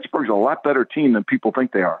because Pittsburgh's a lot better team than people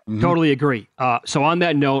think they are. Mm-hmm. Totally agree. So on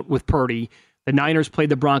that note with Purdy, the Niners played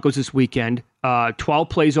the Broncos this weekend, 12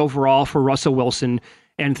 plays overall for Russell Wilson,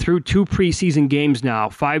 and through 2 preseason games now,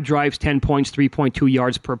 5 drives, 10 points, 3.2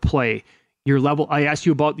 yards per play. Your level, I asked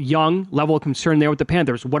you about Young, level of concern there with the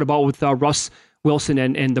Panthers. What about with Russ Wilson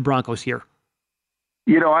and the Broncos here?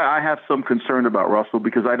 I have some concern about Russell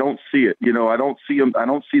because I don't see it. I don't see him. I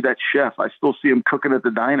don't see that chef. I still see him cooking at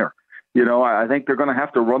the diner. I think they're going to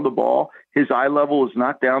have to run the ball. His eye level is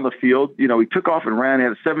not down the field. He took off and ran. He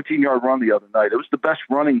had a 17-yard run the other night. It was the best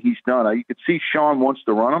running he's done. You could see Sean wants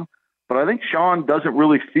to run him, but I think Sean doesn't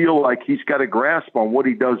really feel like he's got a grasp on what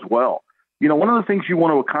he does well. One of the things you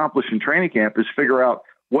want to accomplish in training camp is figure out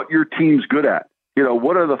what your team's good at.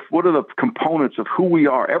 What are the components of who we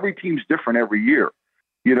are? Every team's different every year.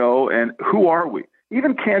 And who are we?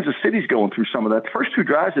 Even Kansas City's going through some of that. The first 2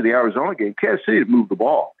 drives of the Arizona game, Kansas City moved the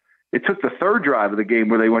ball. It took the 3rd drive of the game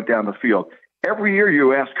where they went down the field. Every year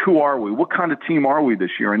you ask, who are we? What kind of team are we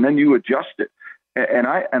this year? And then you adjust it. And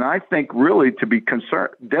I think really to be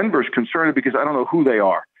concerned, Denver's concerned because I don't know who they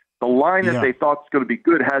are. The line that they thought was going to be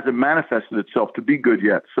good hasn't manifested itself to be good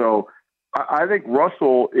yet. So I think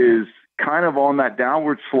Russell is kind of on that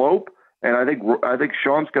downward slope. And I think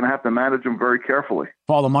Sean's going to have to manage him very carefully.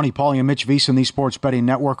 Follow Money, Paulie and Mitch Vies in the Sports Betting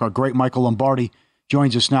Network. Our great Michael Lombardi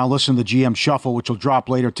joins us now. Listen to the GM Shuffle, which will drop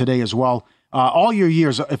later today as well. All your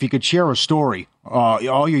years, if you could share a story,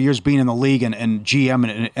 all your years being in the league and GM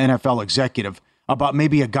and an NFL executive, about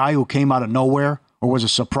maybe a guy who came out of nowhere or was a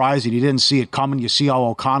surprise and you didn't see it coming. You see how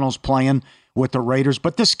O'Connell's playing with the Raiders.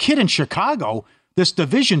 But this kid in Chicago, this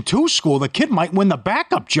Division II school, the kid might win the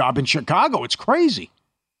backup job in Chicago. It's crazy.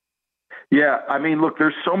 Yeah, I mean, look,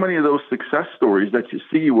 there's so many of those success stories that you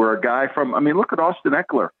see where a guy look at Austin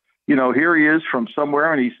Eckler. here he is from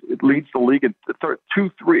somewhere, and he leads the league in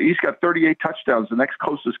 2-3. He's got 38 touchdowns. The next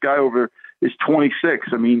closest guy over is 26.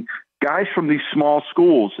 I mean, guys from these small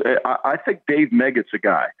schools. I think Dave Meggett's a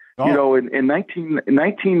guy. Oh. In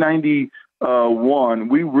 1991,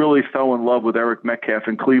 we really fell in love with Eric Metcalf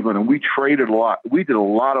in Cleveland, and we traded a lot. We did a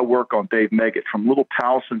lot of work on Dave Meggett from Little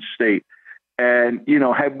Towson State. And,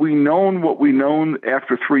 had we known what we known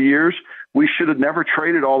after 3 years, we should have never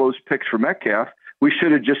traded all those picks for Metcalf. We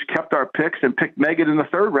should have just kept our picks and picked Meggett in the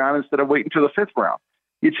 3rd round instead of waiting to the 5th round.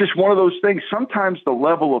 It's just one of those things. Sometimes the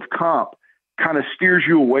level of comp kind of steers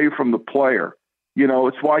you away from the player.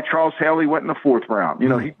 It's why Charles Haley went in the 4th round.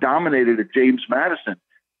 He dominated at James Madison.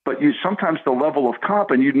 But sometimes the level of comp,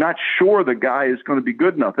 and you're not sure the guy is going to be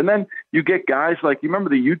good enough. And then you get guys like, you remember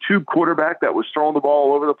the YouTube quarterback that was throwing the ball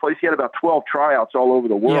all over the place? He had about 12 tryouts all over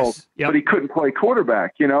the world, yes. Yep. But he couldn't play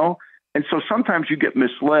quarterback, And so sometimes you get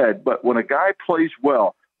misled. But when a guy plays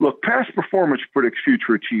well, look, past performance predicts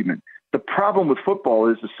future achievement. The problem with football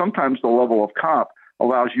is that sometimes the level of comp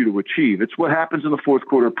allows you to achieve. It's what happens in the 4th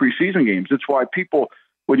quarter of preseason games. It's why people,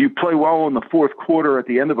 when you play well in the 4th quarter at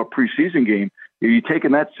the end of a preseason game, are you taking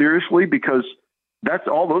that seriously? Because that's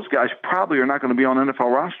all those guys probably are not going to be on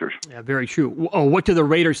NFL rosters. Yeah, very true. Oh, what do the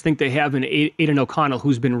Raiders think they have in Aiden O'Connell,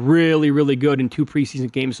 who's been really, really good in 2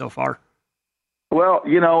 preseason games so far? Well,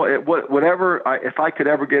 if I could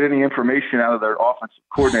ever get any information out of their offensive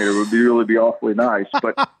coordinator, it would really be awfully nice.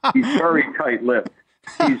 But he's very tight-lipped.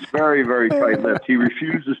 He's very, very tight-lipped. He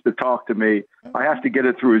refuses to talk to me. I have to get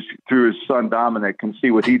it through his son Dominic and see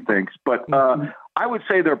what he thinks. But I would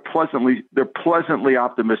say they're pleasantly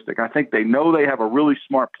optimistic. I think they know they have a really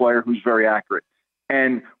smart player who's very accurate.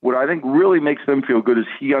 And what I think really makes them feel good is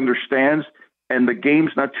he understands, and the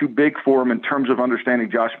game's not too big for him in terms of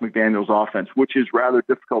understanding Josh McDaniels' offense, which is rather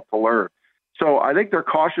difficult to learn. So I think they're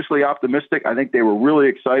cautiously optimistic. I think they were really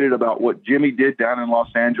excited about what Jimmy did down in Los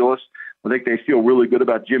Angeles. I think they feel really good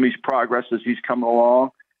about Jimmy's progress as he's coming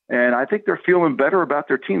along. And I think they're feeling better about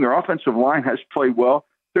their team. Their offensive line has played well.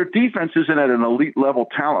 Their defense isn't at an elite level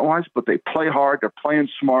talent-wise, but they play hard. They're playing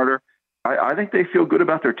smarter. I think they feel good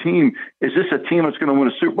about their team. Is this a team that's going to win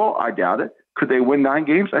a Super Bowl? I doubt it. Could they win 9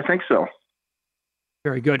 games? I think so.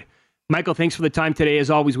 Very good. Michael, thanks for the time today. As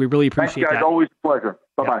always, we really appreciate that. Thanks, guys. Always a pleasure.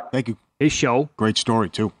 Bye-bye. Yeah, thank you. His show. Great story,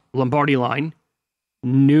 too. Lombardi Line,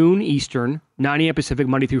 noon Eastern, 9 a.m. Pacific,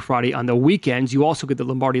 Monday through Friday. On the weekends, you also get the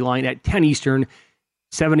Lombardi Line at 10 Eastern,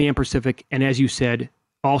 7 a.m. Pacific. And as you said,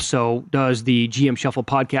 also does the GM Shuffle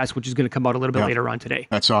podcast, which is going to come out a little bit later on today.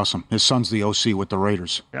 That's awesome. His son's the OC with the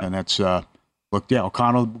Raiders. Yeah. And that's,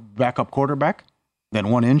 O'Connell, backup quarterback, then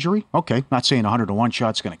one injury. Okay, not saying 100-to-1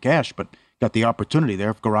 shot's going to cash, but got the opportunity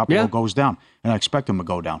there if Garoppolo goes down. And I expect him to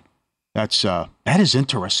go down. That is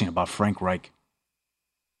interesting about Frank Reich.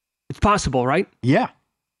 It's possible, right? Yeah.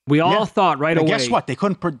 We all thought right away. Guess what?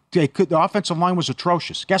 The offensive line was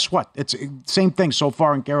atrocious. Guess what? It's the same thing so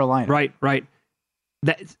far in Carolina. Right.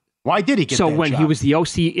 Why did he get that job? So when he was the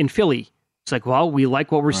OC in Philly, it's like, well, we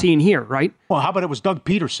like what we're seeing here, right? Well, how about it was Doug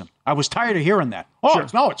Peterson? I was tired of hearing that. Oh,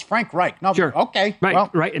 sure. It's Frank Reich. No, sure. Okay.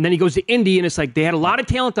 Right. And then he goes to Indy, and it's like they had a lot of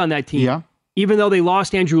talent on that team. Yeah. Even though they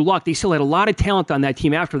lost Andrew Luck, they still had a lot of talent on that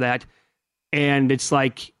team after that. And it's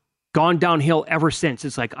like gone downhill ever since.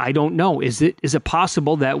 It's like, I don't know. Is it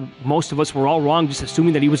possible that most of us were all wrong just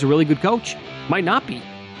assuming that he was a really good coach? Might not be.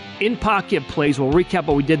 In Pocket Plays, we'll recap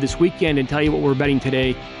what we did this weekend and tell you what we're betting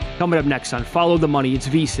today. Coming up next on Follow the Money, it's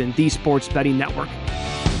VSiN, the Sports Betting Network.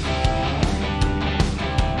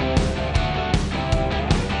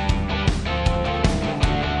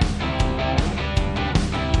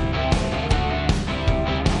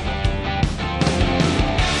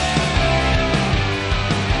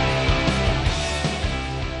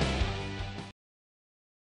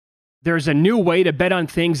 There's a new way to bet on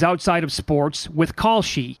things outside of sports with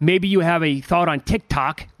Kalshi. Maybe you have a thought on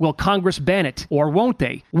TikTok. Will Congress ban it? Or won't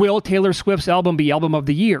they? Will Taylor Swift's album be Album of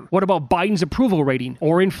the Year? What about Biden's approval rating?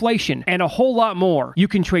 Or inflation? And a whole lot more. You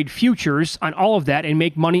can trade futures on all of that and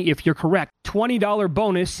make money if you're correct. $20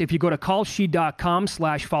 bonus if you go to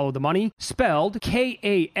Kalshi.com/followthemoney, spelled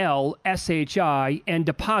Kalshi, and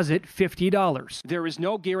deposit $50. There is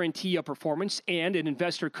no guarantee of performance, and an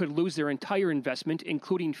investor could lose their entire investment,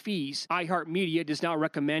 including fees. iHeartMedia does not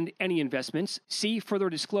recommend any investments. See further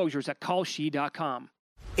disclosures at Kalshi.com.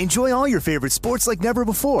 Enjoy all your favorite sports like never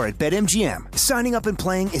before at BetMGM. Signing up and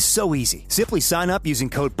playing is so easy. Simply sign up using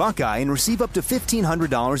code Buckeye and receive up to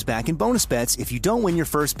 $1,500 back in bonus bets if you don't win your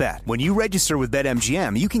first bet. When you register with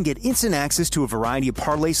BetMGM, you can get instant access to a variety of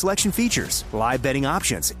parlay selection features, live betting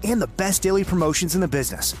options, and the best daily promotions in the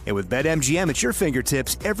business. And with BetMGM at your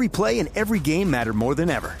fingertips, every play and every game matter more than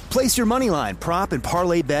ever. Place your moneyline, prop, and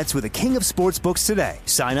parlay bets with the king of sportsbooks today.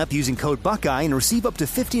 Sign up using code Buckeye and receive up to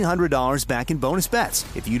 $1,500 back in bonus bets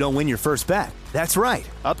if you don't win your first bet. That's right,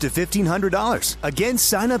 up to $1,500. Again,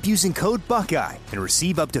 sign up using code Buckeye and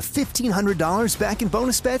receive up to $1,500 back in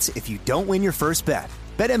bonus bets if you don't win your first bet.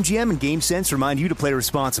 BetMGM and GameSense remind you to play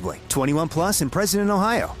responsibly. 21 plus and present in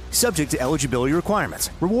Ohio. Subject to eligibility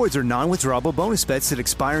requirements. Rewards are non-withdrawable bonus bets that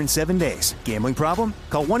expire in 7 days. Gambling problem?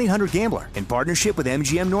 Call 1-800-GAMBLER in partnership with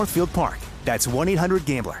MGM Northfield Park. That's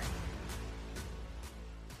 1-800-GAMBLER.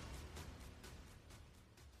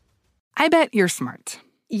 I bet you're smart.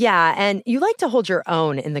 Yeah, and you like to hold your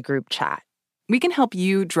own in the group chat. We can help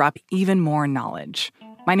you drop even more knowledge.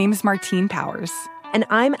 My name is Martine Powers. And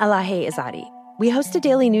I'm Elahe Izadi. We host a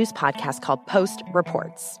daily news podcast called Post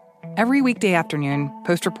Reports. Every weekday afternoon,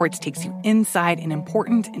 Post Reports takes you inside an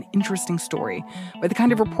important and interesting story with the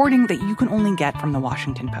kind of reporting that you can only get from the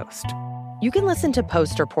Washington Post. You can listen to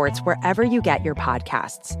Post Reports wherever you get your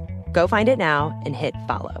podcasts. Go find it now and hit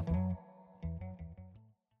follow.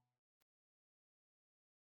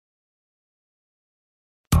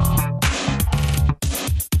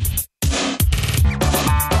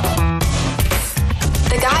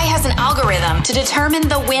 An algorithm to determine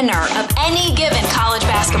the winner of any given college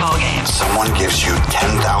basketball game. Someone gives you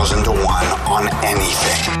 10,000 to 1 on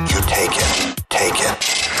anything. You take it, take it,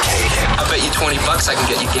 take it. I bet you $20 I can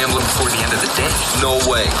get you gambling before the end of the day. No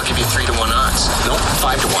way. I'll give you 3 to 1 odds. Nope.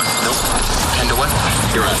 5 to 1. Nope. 10 to 1.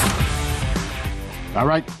 You're on. All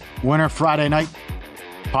right. Winner Friday night.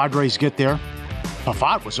 Padres get there.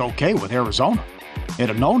 Pafat was okay with Arizona. He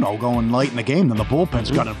had a no-no going late in the game. Then the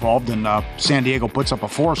bullpens got involved, and San Diego puts up a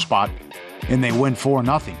 4 spot, and they win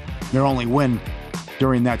 4-0. Their only win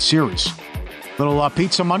during that series. Little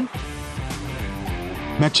pizza money.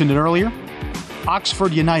 Mentioned it earlier.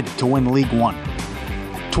 Oxford United to win League One.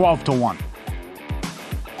 12-1.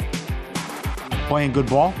 Playing good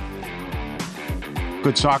ball.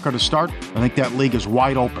 Good soccer to start. I think that league is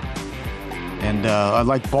wide open. And I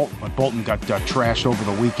like Bolton, but Bolton got trashed over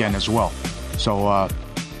the weekend as well. So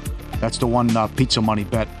that's the one pizza money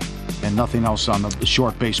bet and nothing else on the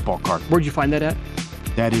short baseball card. Where'd you find that at?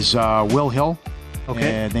 That is Will Hill.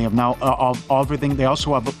 Okay. And they have now everything. They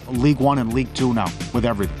also have League One and League Two now with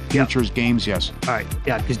everything. Yeah. Futures, games, yes. All right.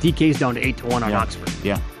 Yeah, because DK's down to 8-1 on Oxford.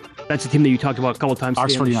 Yeah. That's the team that you talked about a couple times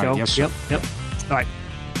today on the show. Yes, sir. Yep. All right.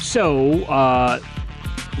 So,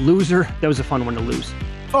 loser. That was a fun one to lose.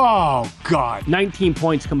 Oh, God. 19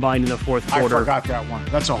 points combined in the fourth quarter. I forgot that one.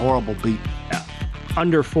 That's a horrible beat. Yeah.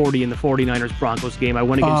 Under 40 in the 49ers-Broncos game. I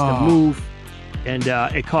went against the move, and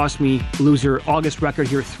it cost me, loser, August record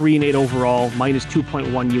here, 3-8 overall, minus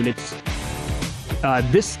 2.1 units.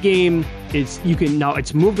 This game,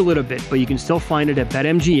 it's moved a little bit, but you can still find it at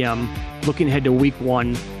BetMGM. Looking ahead to week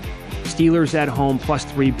 1. Steelers at home,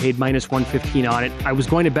 +3, paid minus 115 on it. I was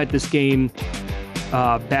going to bet this game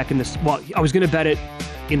back in this. Well, I was going to bet it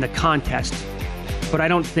in the contest, but I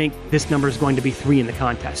don't think this number is going to be 3 in the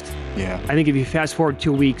contest. Yeah. I think if you fast forward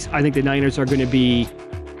 2 weeks, I think the Niners are going to be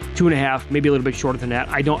 2.5, maybe a little bit shorter than that.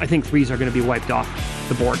 I think 3s are going to be wiped off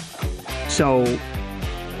the board. So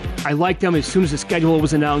I liked them as soon as the schedule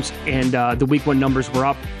was announced and the week 1 numbers were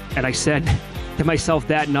up. And I said to myself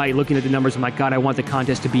that night, looking at the numbers, I'm like, God, I want the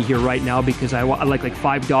contest to be here right now because I like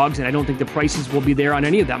 5 dogs, and I don't think the prices will be there on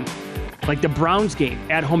any of them. Like the Browns game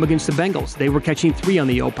at home against the Bengals. They were catching 3 on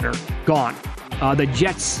the opener. Gone. The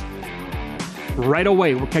Jets, right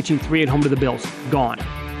away, were catching 3 at home to the Bills. Gone.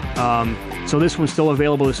 So this one's still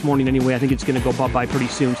available this morning anyway. I think it's going to go bye-bye pretty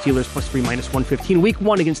soon. Steelers +3, minus 115. Week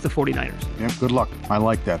 1 against the 49ers. Yeah, good luck. I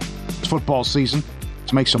like that. It's football season.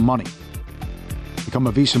 Let's make some money. Become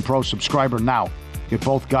a VSiN Pro subscriber now. Get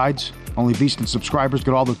both guides. Only VSiN subscribers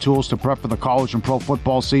get all the tools to prep for the college and pro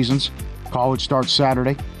football seasons. College starts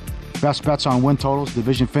Saturday. Best bets on win totals,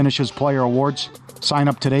 division finishes, player awards. Sign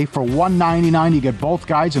up today for $1.99. You get both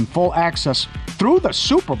guides and full access through the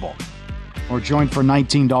Super Bowl. Or join for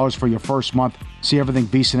 $19 for your first month. See everything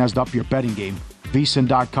VSiN has to up your betting game.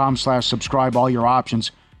 VSiN.com/subscribe. All your options.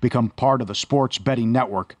 Become part of the sports betting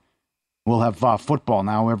network. We'll have football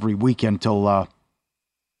now every weekend till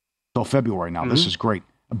February now. Mm-hmm. This is great.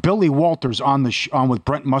 Billy Walters on with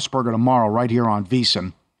Brent Musburger tomorrow right here on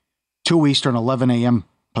VSiN. 2 Eastern, 11 a.m.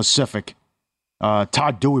 Pacific.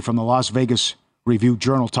 Todd Dewey from the Las Vegas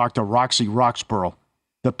Review-Journal talked to Roxy Roxborough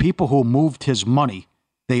the people who moved his money,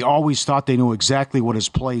 they always thought they knew exactly what his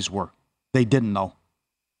plays were. They didn't know.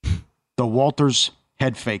 The Walters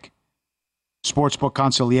head fake. Sportsbook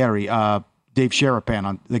consigliere, Dave Sharapan,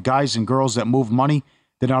 on the guys and girls that moved money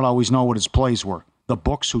did not always know what his plays were. The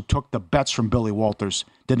books who took the bets from Billy Walters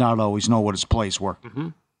did not always know what his plays were. Mm-hmm.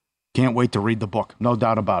 Can't wait to read the book. No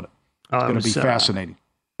doubt about it. It's going to be fascinating.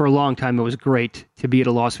 For a long time, it was great to be at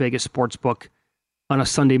a Las Vegas sportsbook on a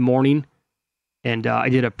Sunday morning. And I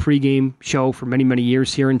did a pregame show for many, many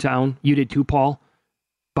years here in town. You did too, Paul.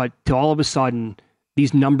 But to all of a sudden,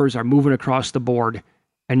 these numbers are moving across the board.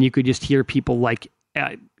 And you could just hear people like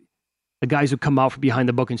the guys would come out from behind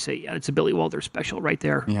the book and say, yeah, it's a Billy Walters special right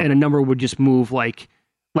there. Yeah. And a number would just move like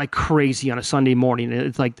crazy on a Sunday morning. And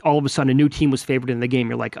it's like all of a sudden a new team was favored in the game.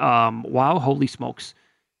 You're like, wow, holy smokes.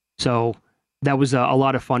 So that was a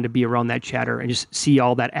lot of fun to be around that chatter and just see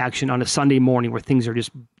all that action on a Sunday morning where things are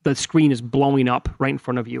just, the screen is blowing up right in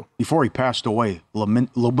front of you. Before he passed away,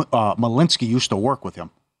 Malinsky used to work with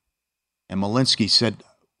him. And Malinsky said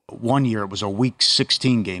one year, it was a week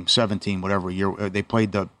 16 game, 17, whatever year, they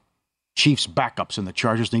played the Chiefs backups and the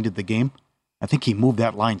Chargers needed the game. I think he moved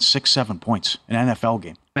that line 6-7 points in an NFL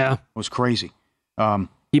game. Yeah. It was crazy.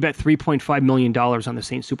 He bet $3.5 million on the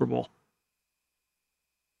Saints Super Bowl.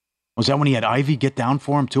 Was that when he had Ivy get down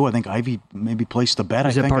for him, too? I think Ivy maybe placed the bet.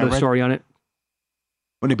 Is that part of the story on it?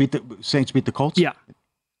 When they Saints beat the Colts? Yeah.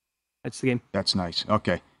 That's the game. That's nice.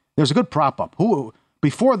 Okay. There's a good prop up.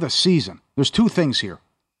 Before the season, there's two things here.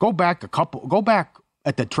 Go back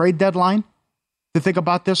at the trade deadline to think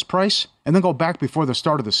about this price, and then go back before the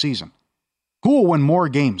start of the season. Who will win more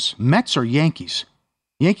games, Mets or Yankees?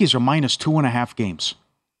 Yankees are minus 2.5 games.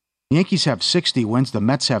 Yankees have 60 wins. The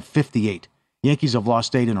Mets have 58. Yankees have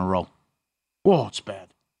lost 8 in a row. Whoa, it's bad.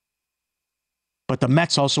 But the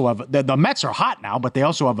Mets also have, the Mets are hot now, but they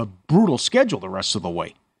also have a brutal schedule the rest of the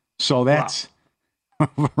way. So that's...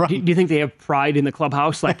 Wow. Right. Do you think they have pride in the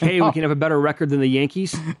clubhouse? Like, hey, we can have a better record than the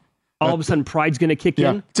Yankees? All of a sudden, pride's going to kick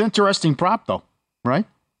in? It's an interesting prop, though, right?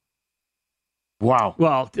 Wow.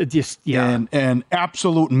 Well, And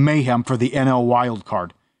absolute mayhem for the NL wild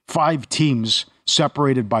card. 5 teams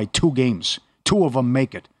separated by 2 games. 2 of them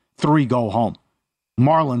make it. 3 go home.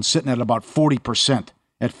 Marlins sitting at about 40%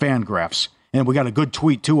 at Fangraphs. And we got a good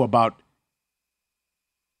tweet, too, about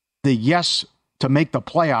the yes to make the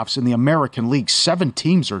playoffs in the American League. 7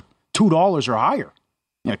 teams are $2 or higher.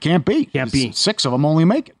 Can't be. 6 of them only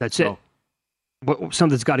make it. That's it.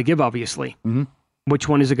 Something's got to give, obviously. Mm-hmm. Which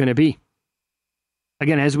one is it going to be?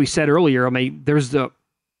 Again, as we said earlier, there's a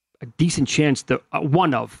decent chance that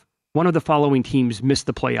one of the following teams missed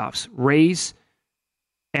the playoffs: Rays,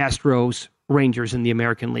 Astros, Rangers in the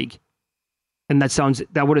American League. And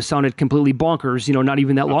that would have sounded completely bonkers, not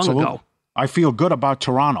even that long ago. I feel good about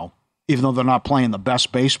Toronto, even though they're not playing the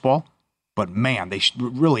best baseball. But man, they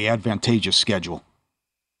really advantageous schedule.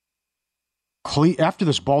 After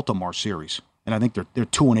this Baltimore series, and I think they're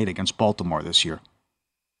 2-8 against Baltimore this year.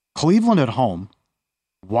 Cleveland at home,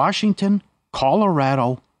 Washington,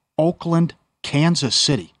 Colorado, Oakland, Kansas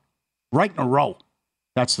City, right in a row.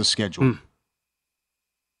 That's the schedule.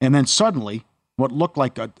 And then suddenly, what looked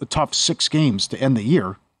like a tough 6 games to end the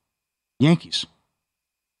year, Yankees.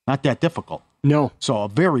 Not that difficult. No. So a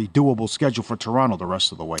very doable schedule for Toronto the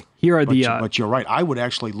rest of the way. But you're right. I would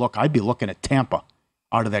actually I'd be looking at Tampa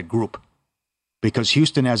out of that group. Because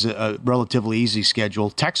Houston has a relatively easy schedule.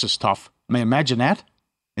 Texas tough. Imagine that.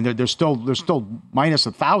 And they're still minus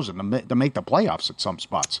 1,000 to make the playoffs at some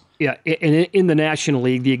spots. Yeah, and in the National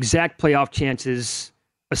League, the exact playoff chances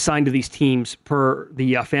assigned to these teams per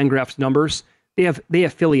the Fangraphs numbers, they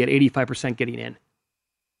have Philly at 85% getting in.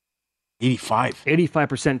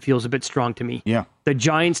 85% feels a bit strong to me. Yeah. The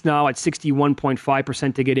Giants now at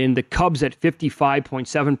 61.5% to get in. The Cubs at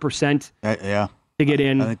 55.7% to get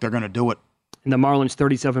in. I think they're going to do it. And the Marlins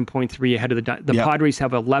 37.3% ahead of the Padres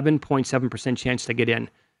have 11.7% chance to get in.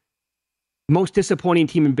 Most disappointing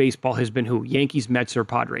team in baseball has been who? Yankees, Mets, or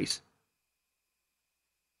Padres?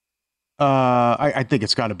 I think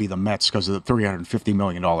it's got to be the Mets because of the $350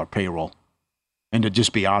 million payroll. And to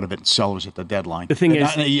just be out of it and sellers at the deadline. The thing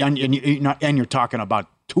is... And you're talking about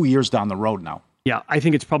 2 years down the road now. Yeah, I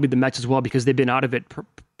think it's probably the Mets as well because they've been out of it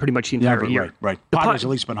pretty much the entire year. Right. Padres at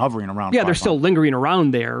least been hovering around. Yeah, they're still lingering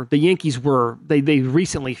around there. The Yankees they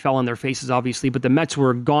recently fell on their faces, obviously, but the Mets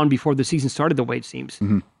were gone before the season started, the way it seems.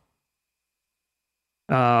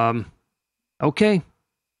 Mm-hmm. Okay.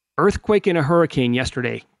 Earthquake and a hurricane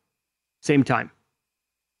yesterday. Same time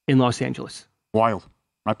in Los Angeles. Wild.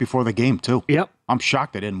 Right before the game, too. Yep. I'm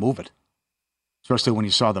shocked they didn't move it. Especially when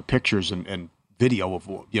you saw the pictures and video of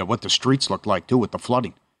what the streets looked like, too, with the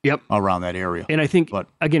flooding. around that area. And I think,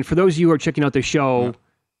 again, for those of you who are checking out the show,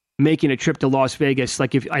 making a trip to Las Vegas,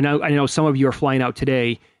 like if I know some of you are flying out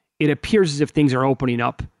today, it appears as if things are opening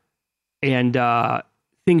up and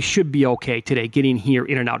things should be okay today, getting here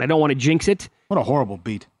in and out. I don't want to jinx it. What a horrible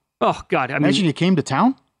beat. Oh, God. Imagine you came to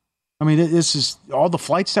town. I mean, this is all the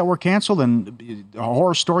flights that were canceled and a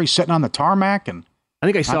horror story sitting on the tarmac and I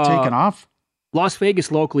think I saw taken off. Las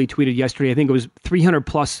Vegas locally tweeted yesterday, I think it was 300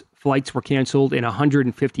 plus flights were canceled and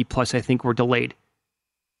 150 plus, I think, were delayed.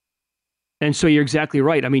 And so you're exactly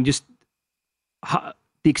right. I mean, just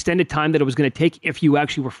the extended time that it was going to take if you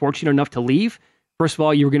actually were fortunate enough to leave. First of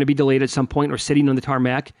all, you were going to be delayed at some point or sitting on the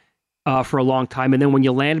tarmac for a long time. And then when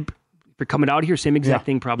you land, if you're coming out here, same exact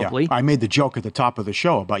thing probably. Yeah. I made the joke at the top of the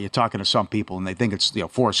show about you talking to some people and they think it's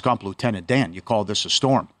Forrest Gump, Lieutenant Dan. You call this a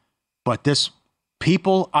storm. But this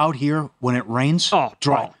people out here, when it rains,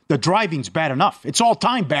 the driving's bad enough. It's all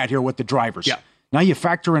time bad here with the drivers. Yeah. Now you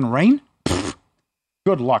factor in rain? Pfft,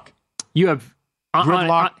 good luck. You have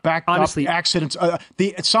gridlock, backed honestly, up, accidents.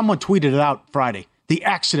 Someone tweeted it out Friday. The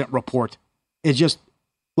accident report. It just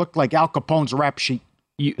looked like Al Capone's rap sheet.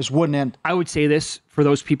 This wouldn't end. I would say this for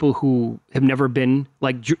those people who have never been,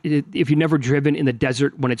 like, if you've never driven in the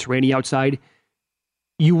desert when it's rainy outside,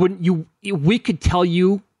 we could tell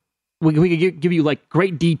you, we could give you like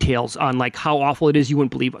great details on like how awful it is. You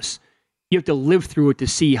wouldn't believe us. You have to live through it to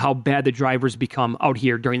see how bad the drivers become out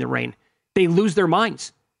here during the rain. They lose their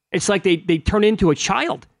minds. It's like they turn into a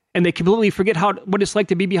child and they completely forget what it's like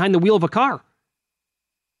to be behind the wheel of a car.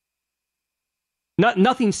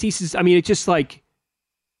 Nothing ceases. I mean, it's just like,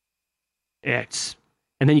 and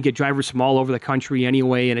then you get drivers from all over the country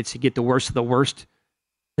anyway, and you get the worst of the worst.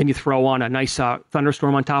 Then you throw on a nice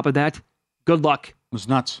thunderstorm on top of that. Good luck. It was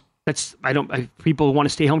nuts. People want to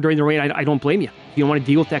stay home during the rain. I don't blame you. You don't want to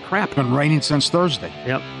deal with that crap. It's been raining since Thursday.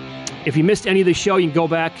 Yep. If you missed any of the show, you can go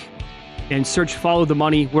back and search Follow the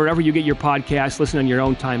Money wherever you get your podcasts. Listen on your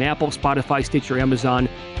own time. Apple, Spotify, Stitcher, Amazon,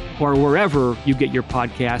 or wherever you get your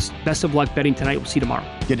podcasts. Best of luck betting tonight. We'll see you tomorrow.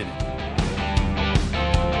 Get in it.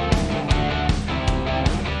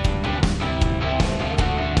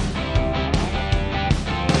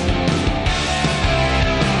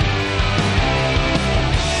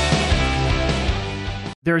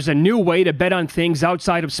 There's a new way to bet on things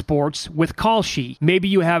outside of sports with Kalshi. Maybe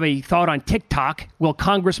you have a thought on TikTok. Will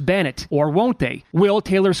Congress ban it? Or won't they? Will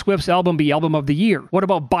Taylor Swift's album be Album of the Year? What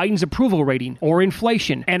about Biden's approval rating? Or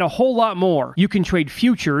inflation? And a whole lot more. You can trade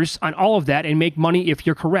futures on all of that and make money if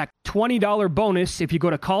you're correct. $20 bonus if you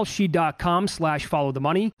go to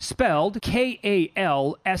Kalshi.com/followthemoney, spelled Kalshi,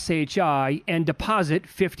 and deposit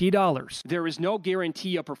 $50. There is no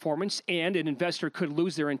guarantee of performance, and an investor could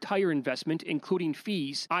lose their entire investment, including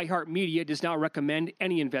fees. iHeartMedia does not recommend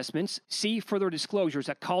any investments. See further disclosures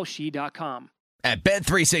at Kalshi.com. At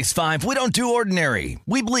Bet365, we don't do ordinary.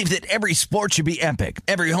 We believe that every sport should be epic.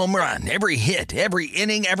 Every home run, every hit, every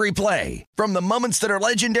inning, every play. From the moments that are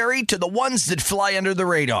legendary to the ones that fly under the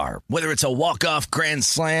radar. Whether it's a walk-off grand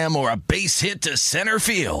slam or a base hit to center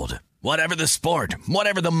field. Whatever the sport,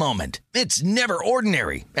 whatever the moment, it's never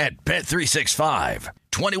ordinary at Bet365.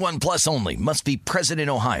 21 plus only. Must be present in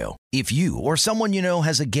Ohio. If you or someone you know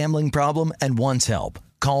has a gambling problem and wants help,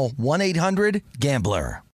 call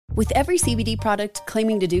 1-800-GAMBLER. With every CBD product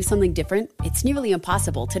claiming to do something different, it's nearly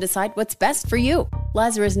impossible to decide what's best for you.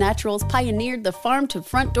 Lazarus Naturals pioneered the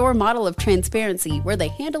farm-to-front-door model of transparency, where they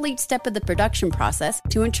handle each step of the production process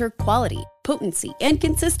to ensure quality, potency, and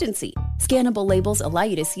consistency. Scannable labels allow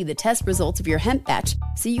you to see the test results of your hemp batch,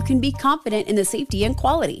 so you can be confident in the safety and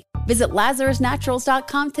quality. Visit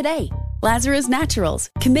LazarusNaturals.com today. Lazarus Naturals,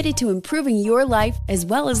 committed to improving your life as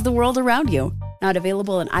well as the world around you. Not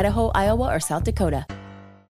available in Idaho, Iowa, or South Dakota.